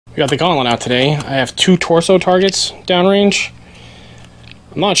We got the Gauntlet out today. I have 2 torso targets downrange.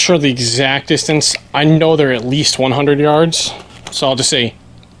 I'm not sure the exact distance. I know they're at least 100 yards, so I'll just say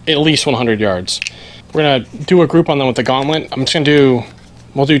at least 100 yards. We're gonna do a group on them with the Gauntlet. I'm just gonna do,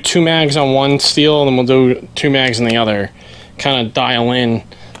 we'll do 2 mags on one steel, and then we'll do 2 mags on the other. Kind of dial in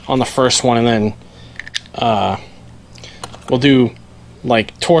on the first one, and then we'll do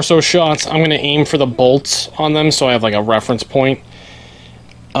like torso shots. I'm gonna aim for the bolts on them so I have like a reference point,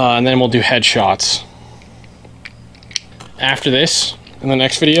 and then we'll do headshots. After this, in the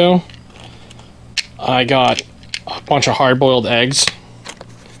next video, I got a bunch of hard-boiled eggs.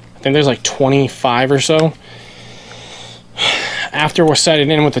 I think there's like 25 or so. After we're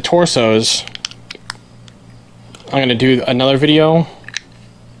setting in with the torsos, I'm gonna do another video,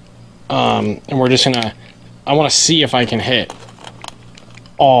 and we're just gonna, I want to see if I can hit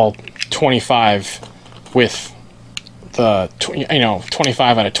all 25 with the,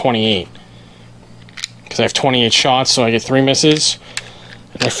 25 out of 28, because I have 28 shots, so I get 3 misses.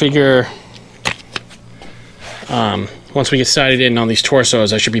 And I figure once we get sighted in on these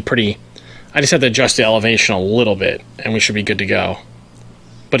torsos, I should be pretty, I just have to adjust the elevation a little bit and we should be good to go.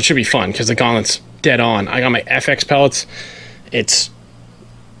 But it should be fun because the Gauntlet's dead on. I got my FX pellets. It's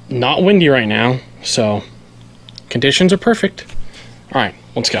not windy right now, so conditions are perfect. Alright,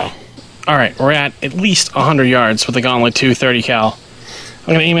 let's go. Alright, we're at least 100 yards with the Gauntlet 2 30 cal. I'm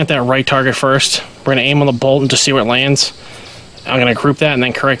going to aim at that right target first. We're going to aim on the bolt and just see where it lands. I'm going to group that and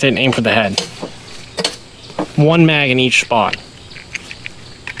then correct it and aim for the head. 1 mag in each spot.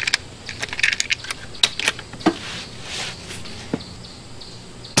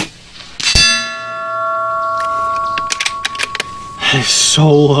 It's so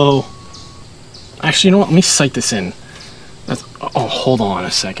low. Actually, you know what? Let me sight this in. That's, oh, hold on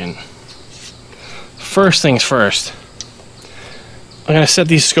a second. First things first. I'm going to set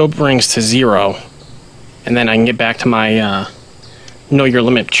these scope rings to 0. And then I can get back to my know your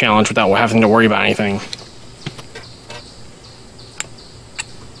limit challenge without having to worry about anything.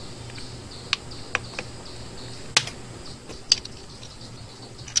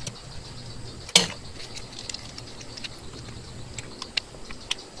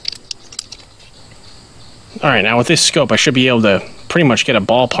 Alright, now with this scope I should be able to pretty much get a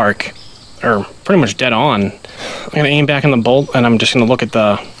ballpark, or pretty much dead on. I'm going to aim back on the bolt and I'm just going to look at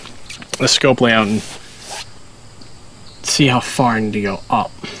the scope layout and see how far I need to go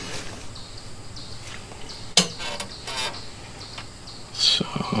up. So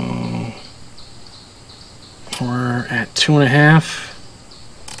we're at 2.5.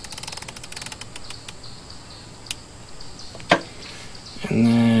 And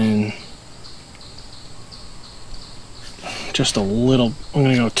then just a little, I'm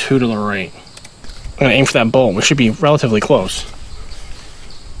gonna go 2 to the right. I'm gonna aim for that bolt. We should be relatively close.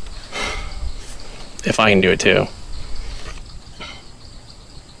 If I can do it too.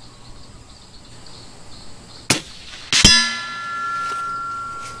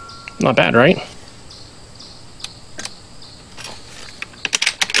 Not bad, right?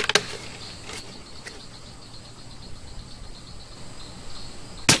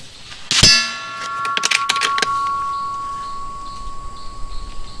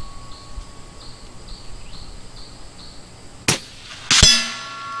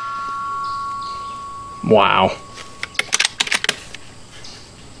 Wow.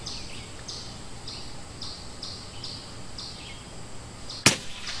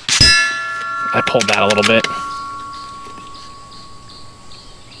 I pulled that a little bit.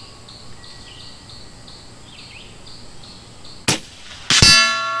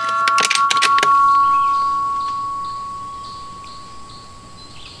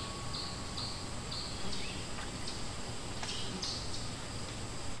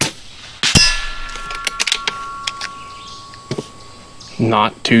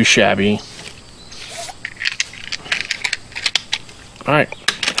 Not too shabby. Alright,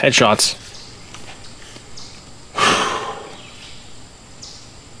 headshots.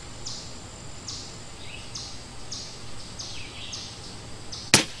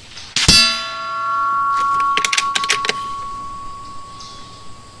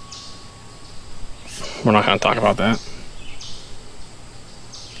 We're not going to talk about that.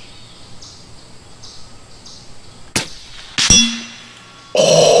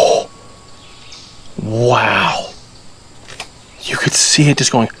 Oh! Wow. You could see it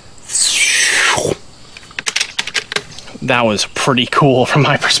just going. That was pretty cool from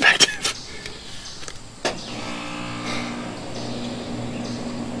my perspective.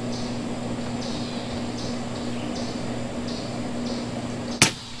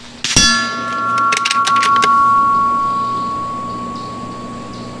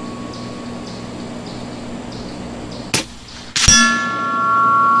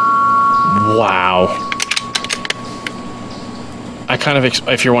 Wow. I kind of,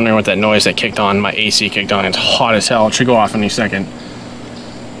 if you're wondering what that noise that kicked on, my AC kicked on. It's hot as hell. It should go off any second.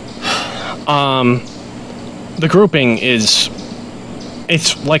 The grouping is,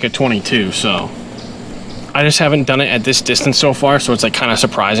 it's like a 22, so I just haven't done it at this distance so far, so it's like kind of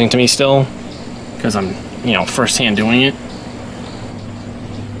surprising to me still, because I'm, you know, firsthand doing it.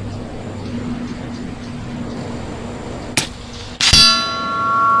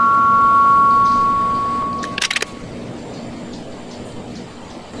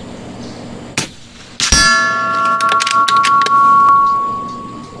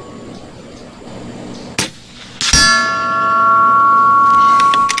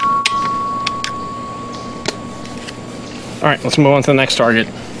 Alright, let's move on to the next target.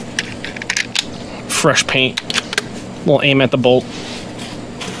 Fresh paint. We'll aim at the bolt.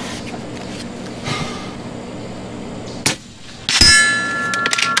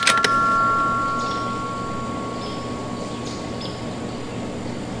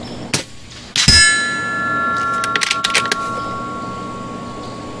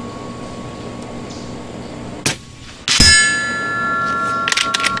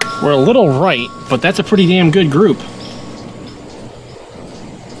 We're a little right, but that's a pretty damn good group.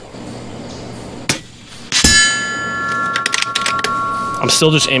 I'm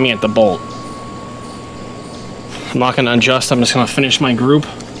still just aiming at the bolt. I'm not going to adjust, I'm just going to finish my group.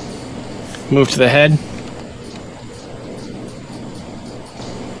 Move to the head.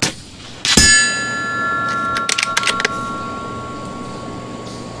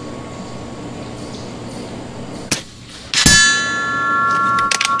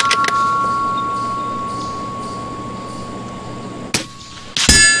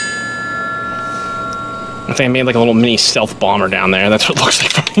 I think I made like a little mini stealth bomber down there. That's what it looks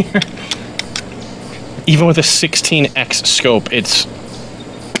like from here. Even with a 16x scope, it's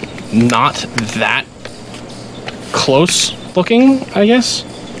not that close looking, I guess.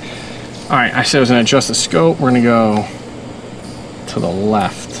 All right, I said I was gonna adjust the scope. We're gonna go to the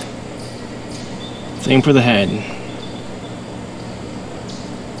left. Same for the head.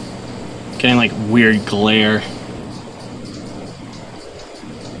 Getting like weird glare.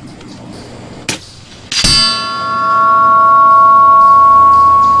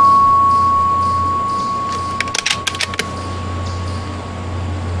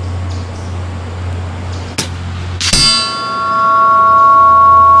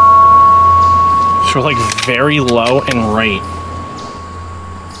 So we're like very low and right.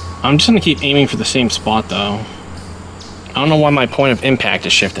 I'm just gonna keep aiming for the same spot though. I don't know why my point of impact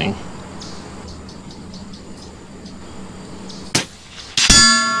is shifting.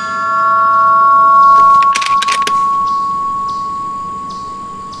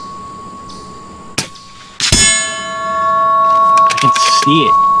 I can see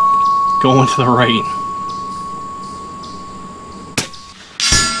it going to the right.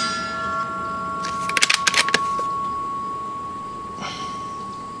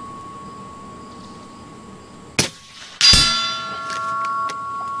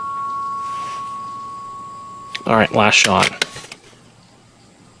 All right, last shot.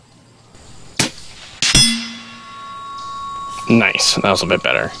 Nice, that was a bit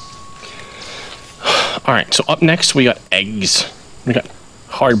better. All right, so up next we got eggs. We got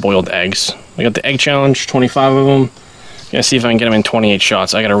hard-boiled eggs. We got the egg challenge, 25 of them. Gonna see if I can get them in 28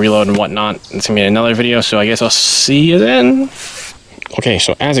 shots. I gotta reload and whatnot. It's gonna be another video, so I guess I'll see you then. Okay,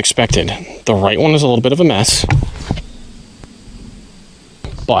 so as expected, the right one is a little bit of a mess.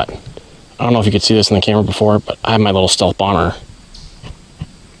 But I don't know if you could see this in the camera before, but I have my little stealth bomber.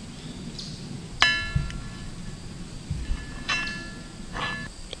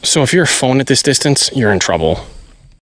 So if you're a phone at this distance, you're in trouble.